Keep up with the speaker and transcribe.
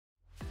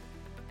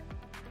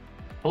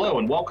Hello,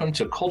 and welcome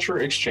to Culture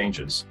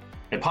Exchanges,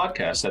 a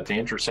podcast at the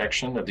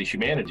intersection of the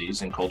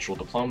humanities and cultural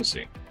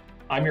diplomacy.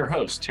 I'm your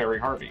host, Terry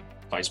Harvey,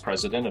 Vice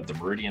President of the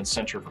Meridian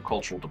Center for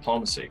Cultural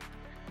Diplomacy.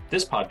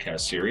 This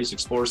podcast series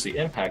explores the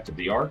impact of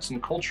the arts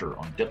and culture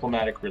on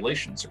diplomatic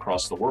relations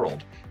across the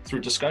world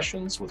through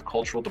discussions with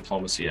cultural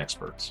diplomacy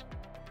experts.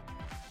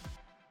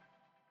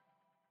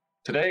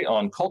 Today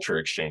on Culture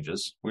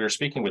Exchanges, we are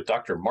speaking with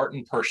Dr.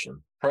 Martin Persher,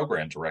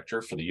 Program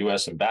Director for the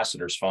U.S.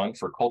 Ambassadors Fund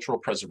for Cultural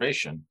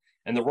Preservation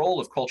and the role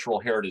of cultural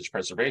heritage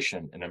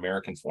preservation in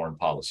American foreign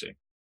policy.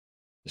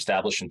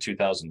 Established in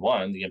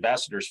 2001, the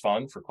Ambassadors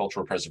Fund for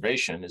Cultural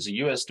Preservation is a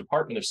U.S.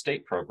 Department of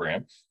State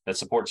program that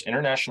supports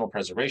international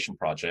preservation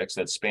projects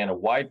that span a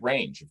wide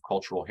range of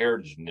cultural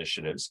heritage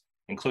initiatives,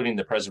 including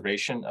the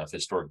preservation of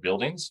historic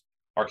buildings,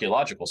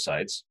 archaeological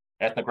sites,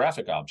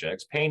 ethnographic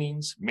objects,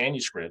 paintings,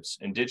 manuscripts,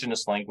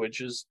 indigenous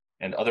languages,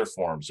 and other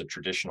forms of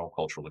traditional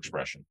cultural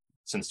expression.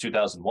 Since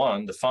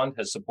 2001, the fund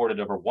has supported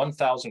over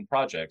 1,000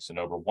 projects in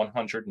over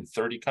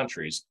 130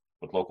 countries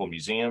with local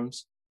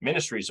museums,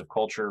 ministries of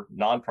culture,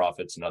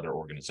 nonprofits, and other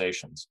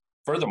organizations.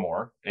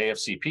 Furthermore,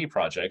 AFCP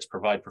projects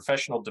provide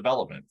professional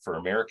development for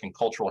American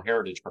cultural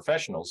heritage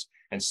professionals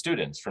and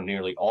students from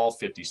nearly all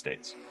 50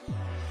 states.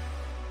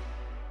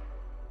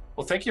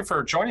 Well, thank you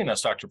for joining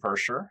us, Dr.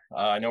 Persher.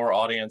 I know our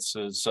audience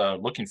is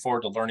looking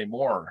forward to learning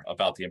more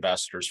about the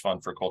Ambassadors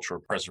Fund for Cultural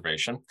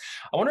Preservation.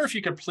 I wonder if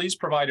you could please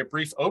provide a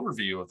brief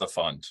overview of the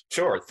fund.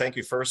 Sure. Thank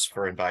you first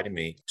for inviting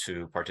me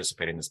to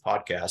participate in this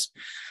podcast.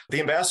 The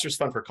Ambassadors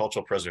Fund for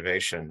Cultural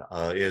Preservation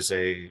is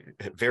a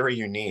very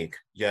unique,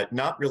 yet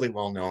not really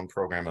well-known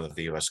program of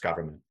the U.S.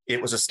 government.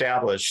 It was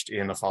established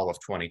in the fall of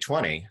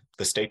 2020.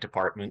 The State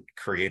Department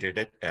created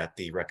it at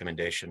the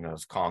recommendation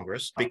of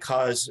Congress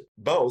because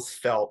both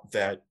felt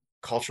that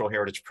cultural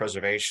heritage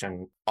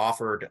preservation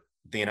offered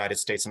the United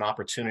States an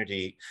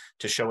opportunity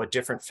to show a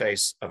different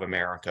face of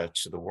America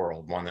to the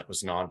world, one that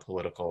was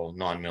non-political,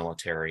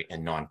 non-military,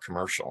 and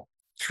non-commercial.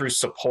 Through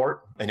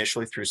support,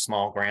 initially through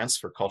small grants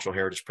for cultural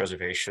heritage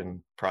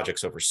preservation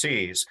projects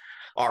overseas,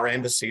 our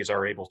embassies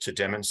are able to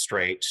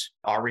demonstrate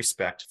our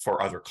respect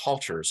for other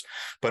cultures,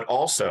 but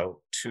also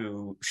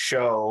to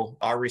show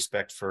our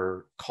respect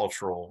for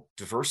cultural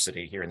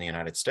diversity here in the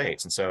United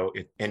States. And so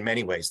in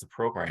many ways, the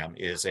program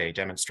is a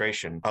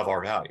demonstration of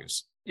our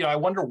values. I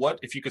wonder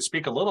if you could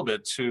speak a little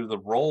bit to the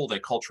role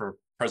that cultural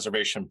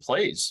preservation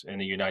plays in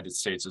the United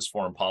States'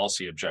 foreign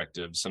policy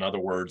objectives. In other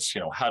words,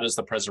 how does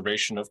the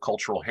preservation of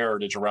cultural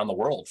heritage around the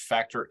world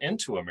factor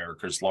into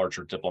America's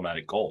larger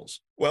diplomatic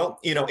goals? Well,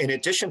 in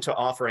addition to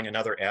offering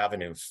another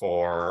avenue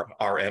for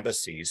our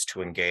embassies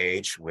to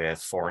engage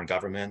with foreign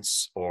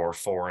governments or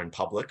foreign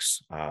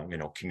publics,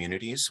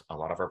 communities, a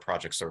lot of our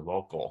projects are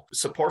local.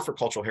 Support for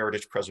cultural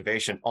heritage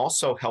preservation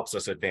also helps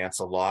us advance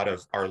a lot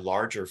of our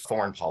larger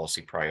foreign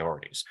policy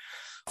priorities.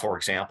 For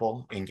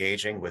example,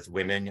 engaging with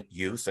women,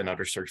 youth, and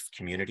underserved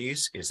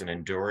communities is an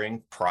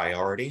enduring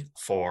priority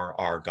for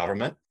our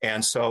government.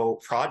 And so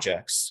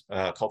projects,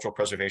 cultural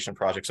preservation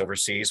projects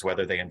overseas,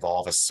 whether they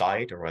involve a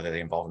site or whether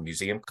they involve a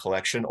museum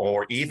collection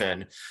or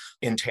even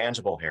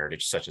intangible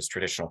heritage, such as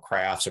traditional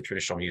crafts or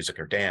traditional music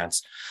or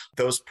dance,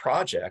 those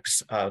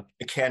projects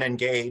can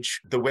engage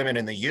the women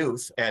and the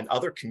youth and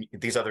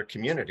these other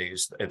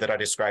communities that I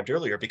described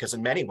earlier, because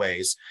in many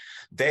ways,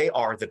 they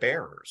are the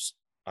bearers.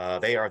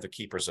 They are the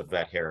keepers of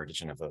that heritage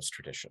and of those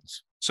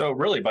traditions. So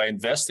really, by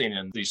investing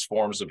in these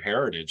forms of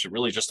heritage, it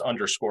really just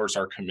underscores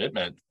our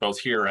commitment, both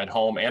here at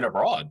home and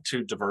abroad,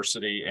 to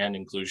diversity and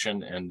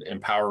inclusion and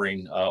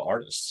empowering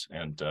artists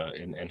and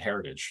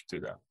heritage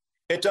through that.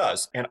 It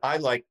does. And I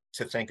like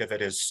to think of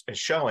it as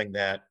showing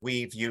that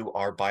we view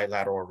our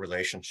bilateral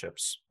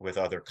relationships with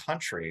other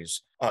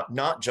countries,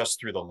 not just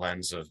through the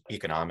lens of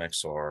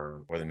economics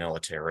or the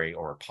military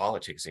or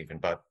politics even,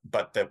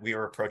 but that we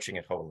are approaching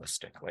it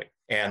holistically.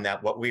 And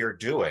that what we are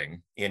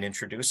doing in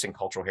introducing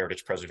cultural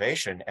heritage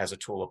preservation as a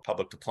tool of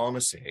public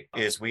diplomacy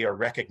is we are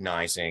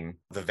recognizing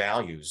the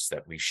values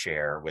that we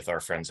share with our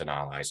friends and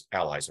allies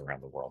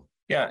around the world.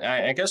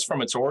 Yeah, I guess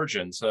from its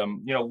origins,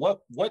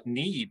 what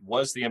need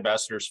was the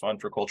Ambassadors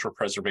Fund for Cultural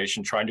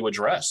Preservation trying to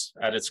address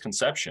at its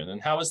conception, and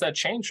how has that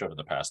changed over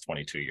the past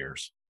 22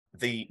 years?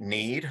 The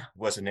need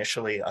was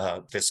initially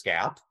this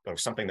gap or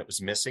something that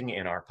was missing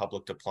in our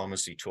public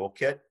diplomacy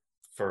toolkit,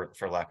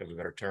 for lack of a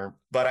better term.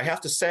 But I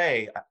have to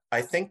say,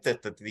 I think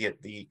that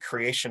the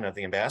creation of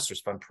the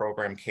Ambassadors Fund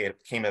program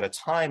came at a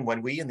time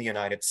when we in the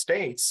United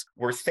States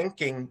were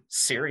thinking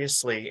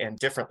seriously and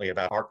differently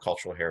about our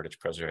cultural heritage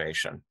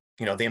preservation.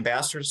 The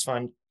Ambassadors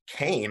Fund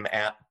came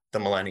at the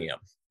millennium,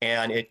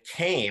 and it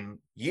came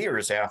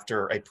years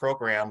after a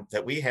program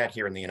that we had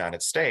here in the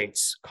United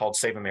States called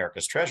Save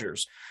America's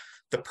Treasures,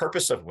 the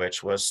purpose of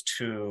which was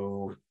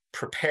to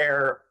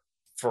prepare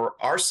for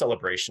our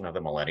celebration of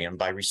the millennium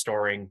by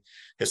restoring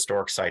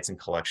historic sites and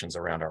collections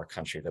around our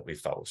country that we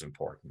felt was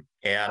important.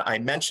 And I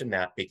mention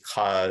that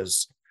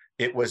because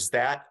it was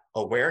that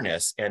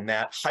awareness and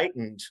that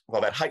heightened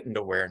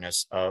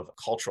awareness of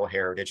cultural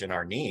heritage and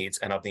our needs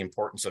and of the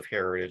importance of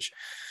heritage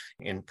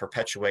in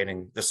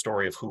perpetuating the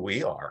story of who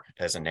we are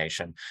as a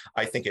nation.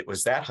 I think it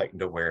was that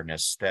heightened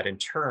awareness that in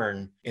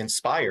turn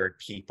inspired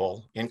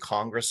people in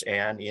Congress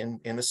and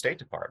in the State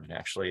Department.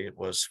 Actually, it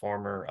was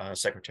former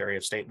Secretary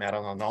of State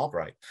Madeleine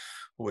Albright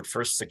who had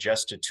first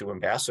suggested to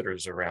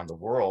ambassadors around the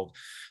world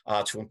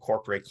to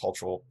incorporate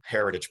cultural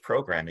heritage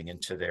programming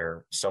into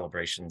their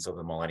celebrations of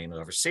the millennium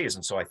overseas.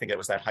 And so I think it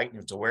was that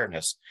heightened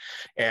awareness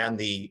and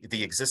the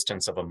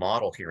existence of a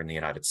model here in the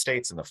United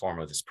States in the form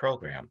of this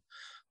program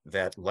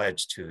that led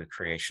to the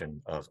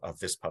creation of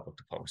this public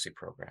diplomacy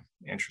program.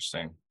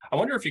 Interesting. I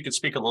wonder if you could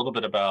speak a little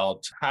bit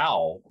about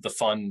how the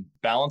fund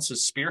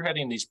balances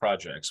spearheading these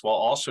projects while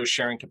also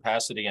sharing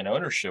capacity and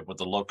ownership with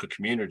the local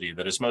community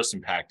that is most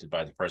impacted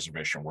by the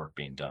preservation work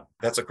being done.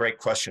 That's a great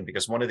question,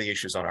 because one of the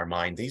issues on our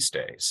mind these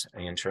days,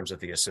 in terms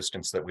of the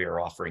assistance that we are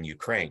offering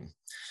Ukraine,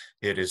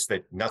 it is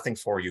that nothing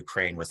for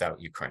Ukraine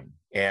without Ukraine.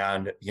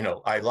 And,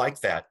 I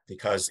like that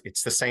because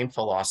it's the same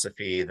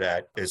philosophy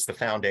that is the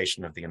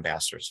foundation of the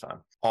Ambassadors Fund.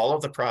 All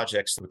of the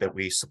projects that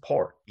we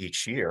support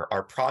each year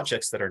are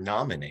projects that are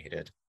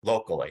nominated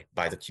locally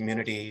by the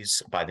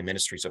communities, by the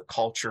ministries of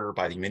culture,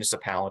 by the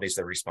municipalities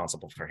that are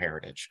responsible for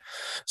heritage.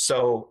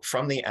 So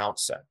from the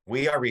outset,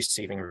 we are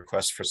receiving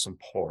requests for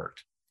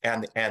support.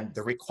 And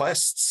the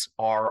requests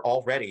are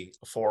already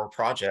for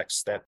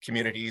projects that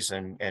communities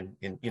and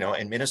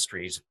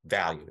ministries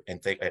value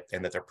and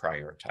that they're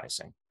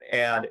prioritizing.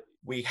 And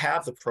we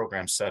have the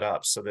program set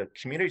up so that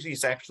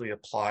communities actually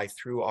apply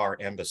through our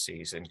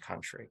embassies in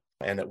country,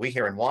 and that we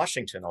here in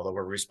Washington, although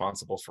we're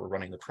responsible for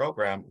running the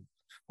program,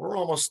 we're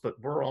almost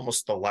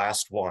the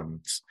last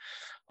ones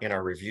in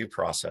our review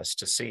process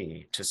to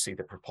see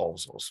the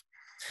proposals,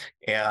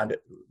 and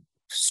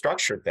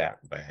structured that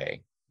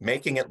way,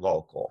 making it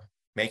local,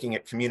 making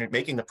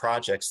the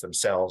projects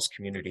themselves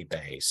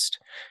community-based,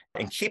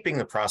 and keeping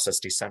the process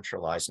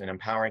decentralized and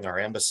empowering our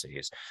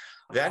embassies.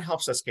 That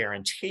helps us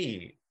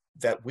guarantee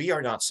that we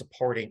are not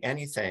supporting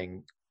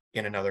anything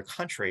in another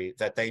country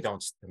that they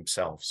don't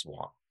themselves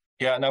want.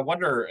 Yeah, and I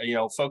wonder,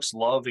 folks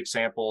love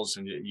examples,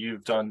 and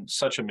you've done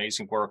such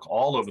amazing work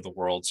all over the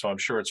world. So I'm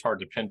sure it's hard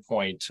to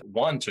pinpoint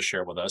one to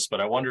share with us,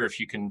 but I wonder if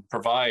you can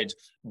provide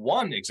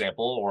one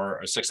example or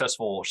a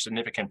successful or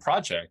significant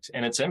project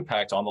and its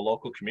impact on the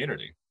local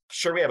community.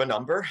 Sure, we have a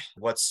number.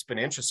 What's been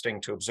interesting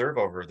to observe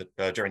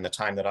during the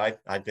time that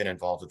I've been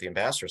involved with the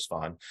Ambassadors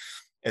Fund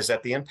is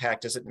that the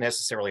impact isn't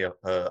necessarily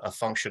a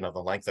function of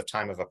the length of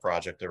time of a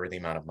project or the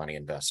amount of money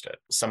invested.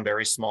 Some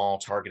very small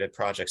targeted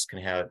projects can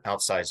have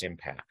outsized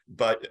impact,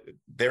 but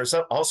there's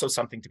also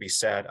something to be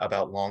said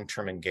about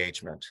long-term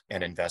engagement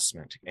and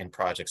investment in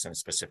projects in a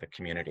specific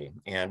community.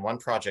 And one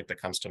project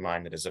that comes to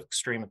mind that is of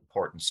extreme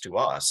importance to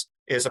us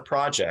is a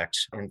project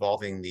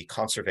involving the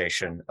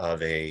conservation of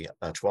a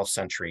 12th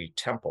century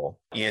temple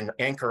in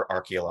Angkor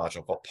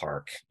Archaeological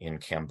Park in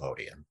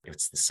Cambodia.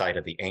 It's the site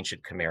of the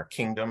ancient Khmer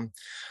Kingdom.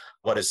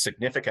 What is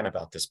significant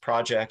about this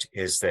project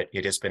is that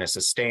it has been a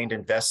sustained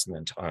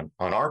investment on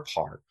our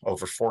part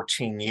over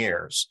 14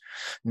 years,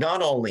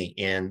 not only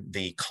in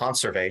the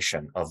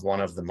conservation of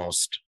one of the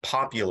most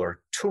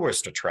popular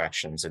tourist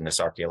attractions in this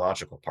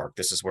archaeological park.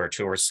 This is where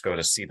tourists go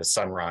to see the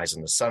sunrise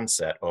and the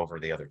sunset over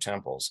the other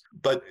temples.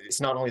 But it's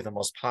not only the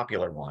most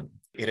popular one,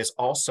 it is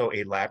also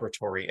a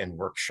laboratory and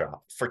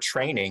workshop for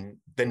training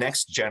the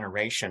next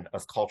generation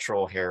of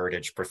cultural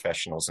heritage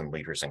professionals and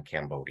leaders in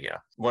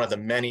Cambodia. One of the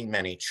many,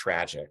 many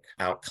tragic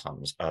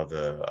outcomes of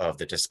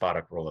the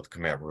despotic rule of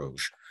Khmer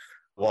Rouge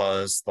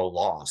was the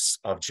loss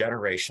of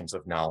generations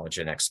of knowledge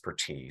and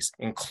expertise,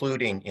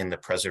 including in the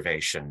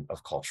preservation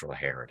of cultural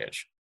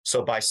heritage.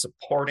 So by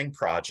supporting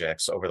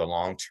projects over the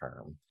long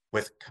term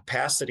with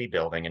capacity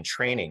building and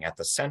training at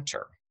the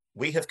center,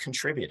 we have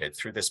contributed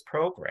through this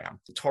program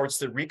towards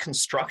the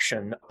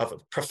reconstruction of a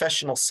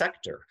professional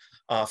sector,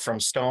 from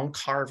stone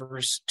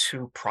carvers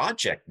to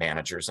project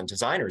managers and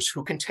designers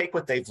who can take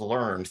what they've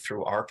learned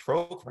through our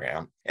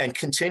program and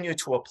continue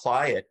to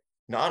apply it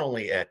not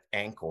only at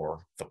Angkor,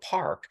 the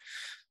park,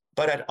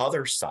 but at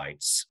other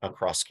sites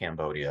across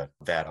Cambodia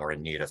that are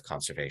in need of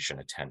conservation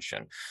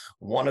attention.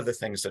 One of the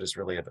things that is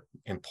really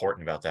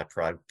important about that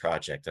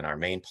project, and our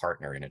main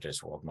partner in it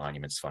is World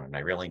Monuments Fund, and I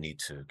really need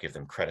to give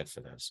them credit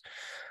for this,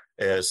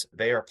 is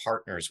they are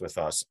partners with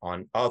us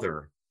on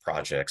other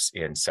projects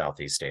in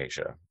Southeast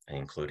Asia,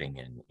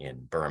 including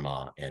in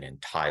Burma and in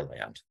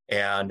Thailand.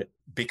 And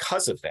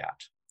because of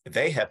that,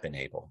 they have been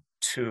able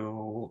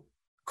to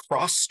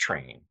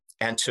cross-train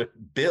and to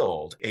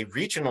build a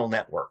regional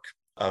network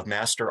of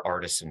master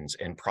artisans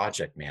and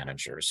project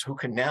managers who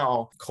can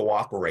now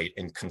cooperate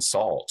and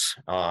consult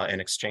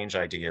and exchange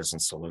ideas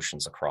and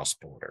solutions across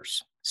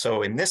borders.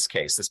 So in this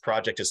case, this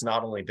project has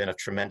not only been of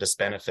tremendous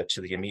benefit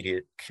to the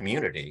immediate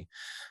community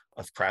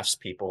of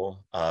craftspeople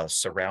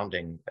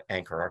surrounding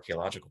Angkor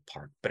Archaeological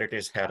Park, but it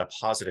has had a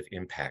positive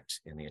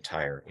impact in the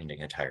entire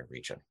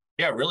region.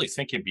 Yeah, really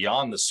thinking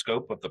beyond the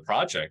scope of the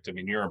project. I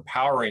mean, you're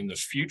empowering the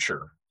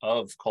future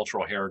of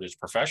cultural heritage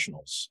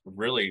professionals.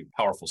 Really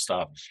powerful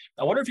stuff.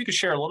 I wonder if you could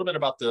share a little bit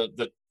about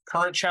the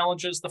current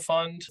challenges the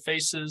fund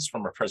faces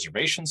from a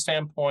preservation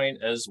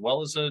standpoint, as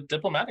well as a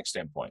diplomatic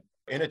standpoint.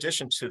 In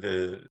addition to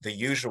the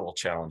usual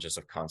challenges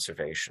of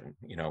conservation,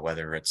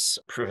 whether it's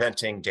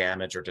preventing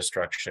damage or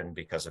destruction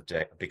because of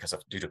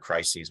due to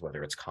crises,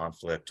 whether it's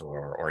conflict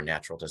or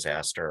natural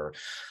disaster,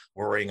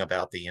 worrying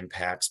about the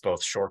impacts,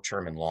 both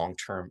short-term and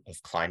long-term,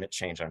 of climate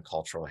change on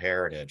cultural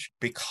heritage.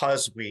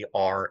 Because we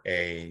are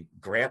a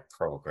grant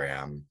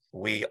program,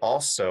 we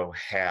also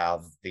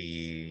have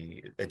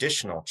the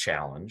additional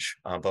challenge,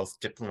 both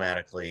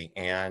diplomatically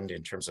and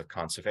in terms of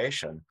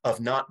conservation, of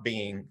not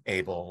being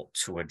able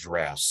to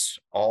address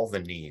all the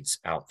needs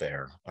out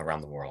there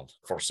around the world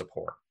for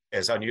support.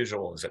 As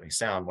unusual as it may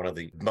sound, one of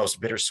the most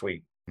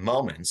bittersweet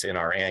moments in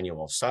our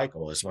annual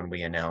cycle is when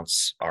we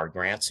announce our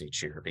grants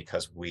each year,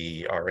 because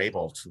we are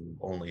able to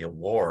only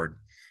award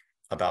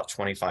about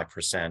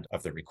 25%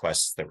 of the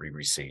requests that we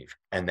receive.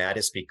 And that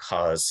is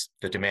because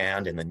the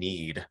demand and the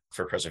need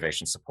for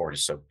preservation support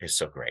is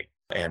so great.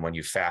 And when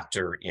you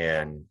factor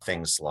in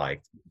things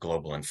like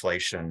global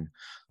inflation,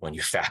 when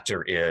you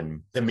factor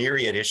in the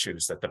myriad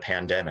issues that the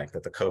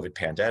COVID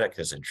pandemic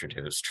has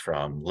introduced,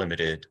 from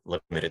limited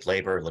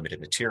labor, limited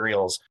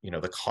materials,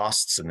 the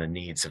costs and the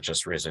needs have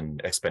just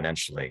risen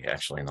exponentially,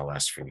 actually, in the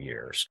last few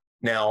years.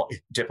 Now,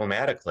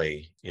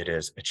 diplomatically, it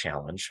is a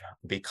challenge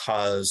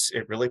because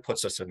it really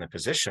puts us in the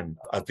position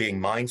of being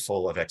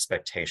mindful of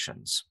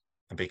expectations,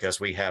 because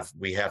we have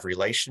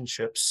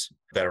relationships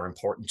that are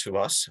important to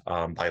us,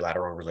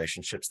 bilateral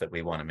relationships that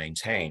we want to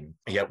maintain.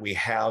 Yet we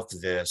have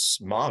this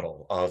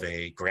model of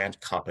a grant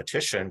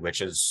competition,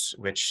 which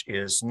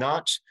is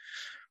not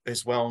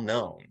as well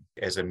known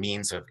as a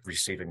means of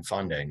receiving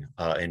funding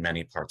in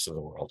many parts of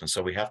the world. And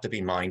so we have to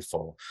be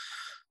mindful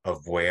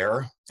of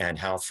where and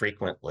how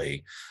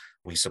frequently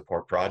we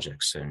support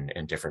projects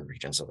in different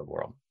regions of the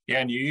world. Yeah,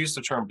 and you use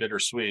the term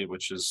bittersweet,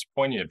 which is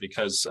poignant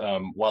because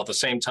while at the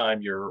same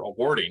time you're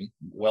awarding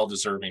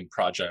well-deserving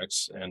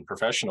projects and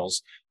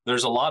professionals,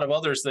 there's a lot of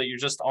others that you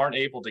just aren't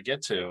able to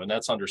get to, and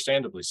that's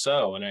understandably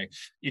so. And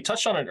you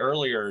touched on it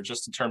earlier,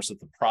 just in terms of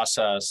the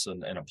process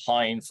and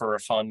applying for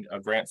a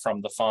grant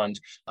from the fund.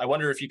 I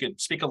wonder if you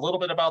could speak a little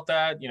bit about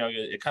that.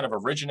 It kind of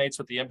originates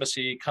with the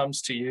embassy,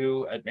 comes to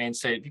you at Maine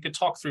State. If you could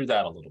talk through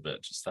that a little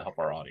bit, just to help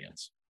our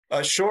audience.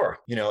 Sure.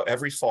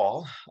 Every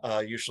fall,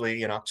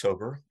 usually in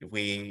October,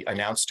 we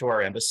announce to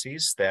our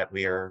embassies that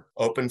we are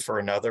open for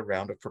another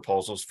round of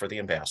proposals for the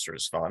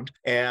Ambassadors Fund.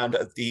 And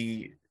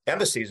the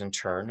embassies, in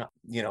turn,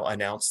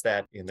 announce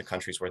that in the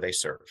countries where they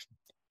serve.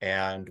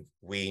 And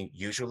we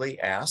usually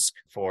ask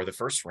for the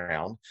first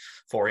round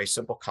for a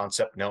simple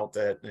concept note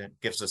that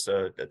gives us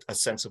a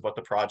sense of what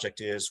the project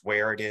is,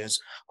 where it is,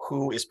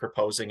 who is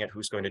proposing it,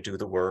 who's going to do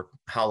the work,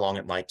 how long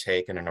it might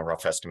take, and a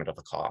rough estimate of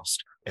the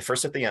cost. At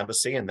first at the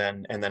embassy, and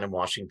then in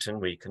Washington,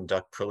 we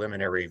conduct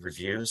preliminary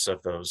reviews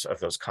of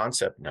those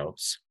concept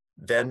notes,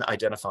 then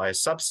identify a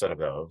subset of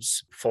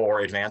those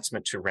for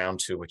advancement to round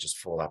 2, which is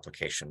full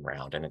application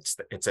round. And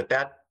it's at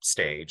that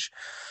stage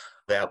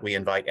that we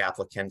invite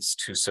applicants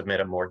to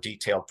submit a more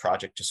detailed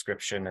project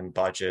description and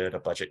budget, a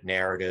budget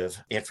narrative,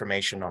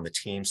 information on the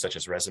team, such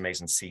as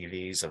resumes and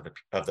CVs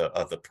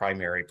of the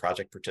primary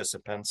project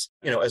participants,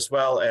 as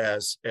well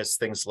as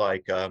things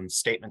like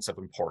statements of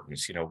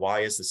importance.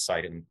 Why is this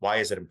site and why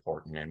is it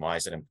important, and why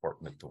is it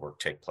important that the work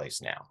take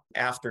place now?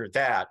 After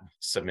that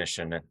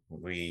submission,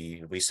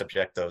 we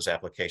subject those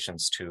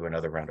applications to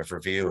another round of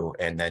review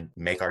and then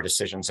make our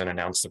decisions and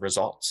announce the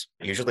results.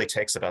 It usually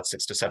takes about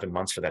 6 to 7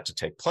 months for that to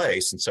take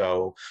place. And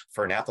so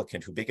for an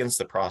applicant who begins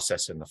the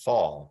process in the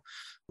fall,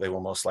 they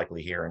will most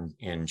likely hear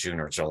in June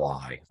or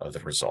July of the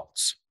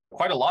results.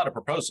 Quite a lot of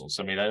proposals.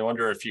 I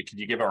wonder if could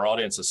you give our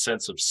audience a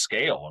sense of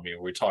scale?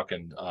 Are we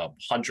talking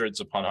hundreds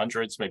upon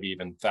hundreds, maybe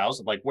even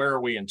thousands? Like, where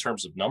are we in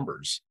terms of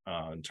numbers,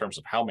 in terms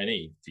of how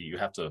many do you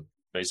have to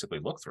basically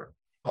look through?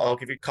 I'll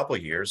give you a couple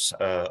of years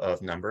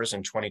of numbers.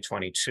 In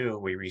 2022,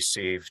 we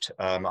received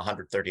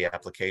 130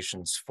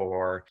 applications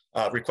for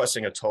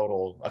requesting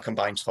a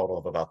combined total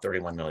of about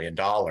 $31 million,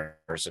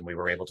 and we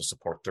were able to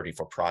support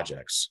 34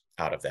 projects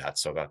out of that,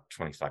 so about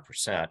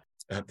 25%.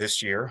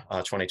 This year,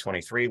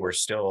 2023, we're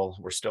still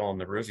in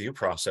the review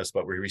process,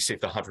 but we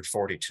received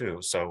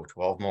 142, so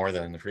 12 more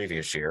than the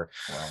previous year,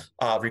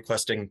 wow.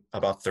 Requesting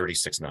about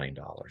 $36 million.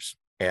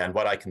 And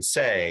what I can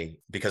say,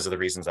 because of the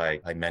reasons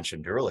I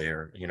mentioned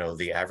earlier,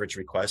 the average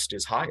request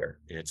is higher.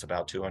 It's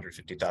about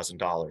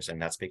 $250,000.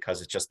 And that's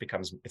because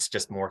it's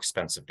just more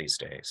expensive these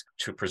days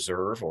to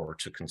preserve or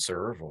to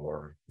conserve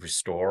or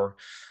restore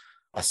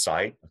a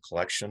site, a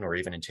collection, or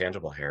even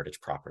intangible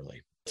heritage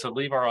properly. To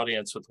leave our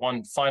audience with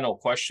one final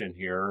question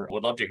here,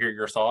 would love to hear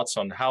your thoughts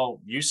on how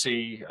you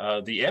see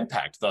the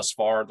impact thus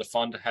far the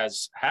fund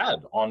has had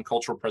on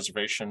cultural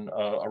preservation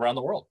around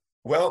the world.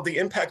 Well, the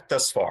impact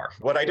thus far,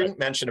 what I didn't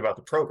mention about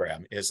the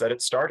program is that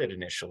it started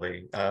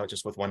initially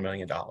just with $1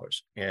 million.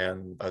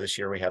 And this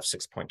year we have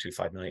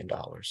 $6.25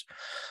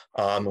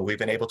 million. We've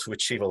been able to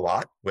achieve a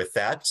lot with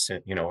that.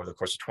 Over the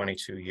course of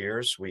 22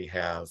 years, we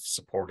have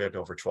supported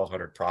over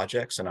 1,200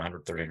 projects in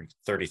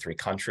 133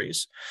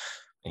 countries.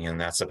 And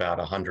that's about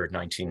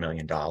 $119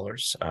 million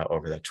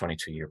over that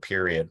 22-year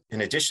period.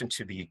 In addition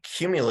to the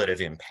cumulative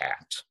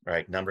impact,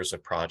 right, numbers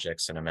of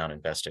projects and amount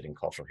invested in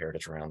cultural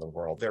heritage around the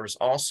world, there is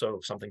also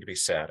something to be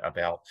said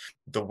about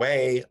the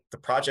way the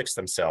projects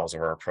themselves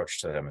or our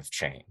approach to them have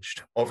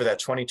changed. Over that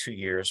 22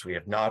 years, we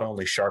have not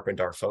only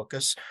sharpened our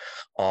focus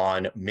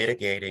on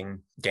mitigating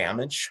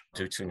damage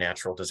due to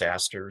natural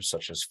disasters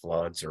such as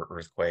floods or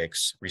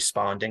earthquakes,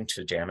 responding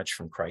to damage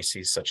from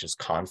crises such as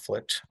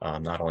conflict,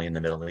 not only in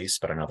the Middle East,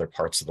 but in other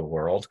parts of the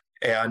world.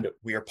 And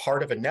we are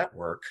part of a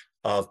network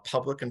of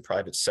public and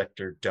private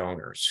sector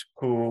donors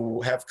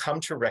who have come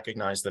to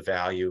recognize the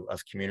value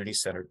of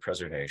community-centered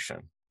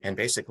preservation and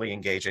basically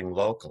engaging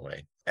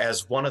locally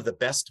as one of the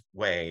best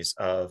ways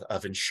of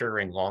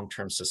ensuring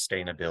long-term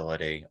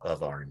sustainability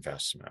of our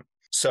investment.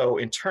 So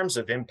in terms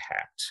of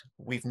impact,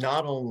 we've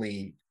not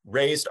only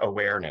raised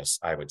awareness,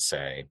 I would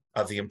say,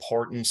 of the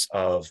importance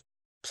of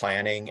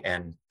planning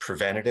and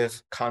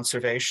preventative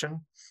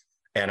conservation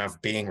and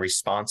of being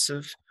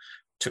responsive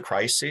to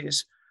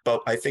crises,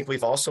 but I think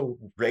we've also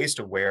raised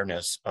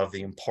awareness of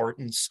the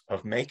importance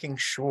of making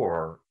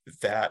sure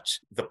that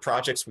the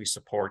projects we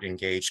support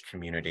engage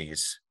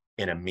communities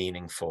in a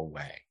meaningful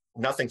way.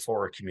 Nothing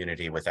for a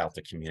community without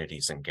the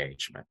community's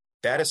engagement.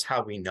 That is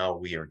how we know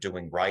we are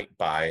doing right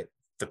by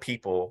the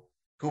people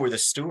who are the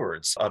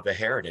stewards of the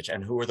heritage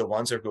and who are the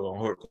ones who are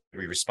going to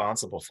be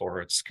responsible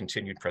for its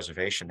continued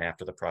preservation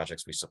after the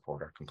projects we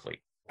support are complete.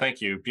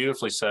 Thank you.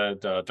 Beautifully said,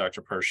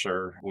 Dr.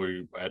 Persher.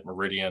 We at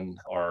Meridian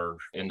are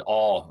in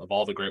awe of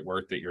all the great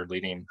work that you're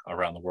leading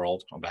around the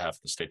world on behalf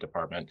of the State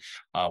Department.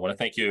 I want to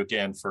thank you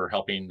again for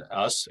helping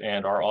us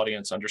and our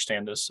audience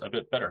understand this a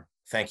bit better.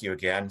 Thank you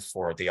again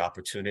for the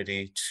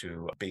opportunity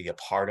to be a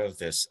part of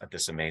this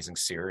amazing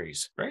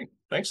series. Great.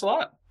 Thanks a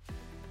lot.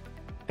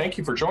 Thank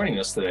you for joining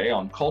us today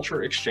on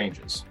Culture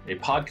Exchanges, a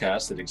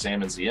podcast that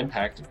examines the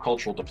impact of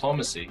cultural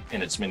diplomacy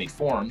in its many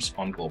forms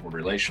on global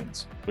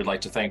relations. We'd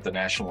like to thank the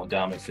National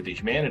Endowment for the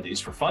Humanities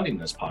for funding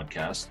this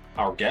podcast,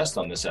 our guest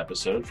on this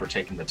episode for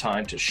taking the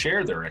time to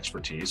share their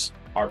expertise,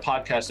 our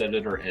podcast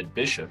editor, Ed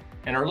Bishop,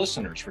 and our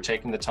listeners for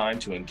taking the time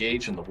to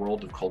engage in the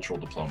world of cultural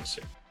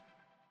diplomacy.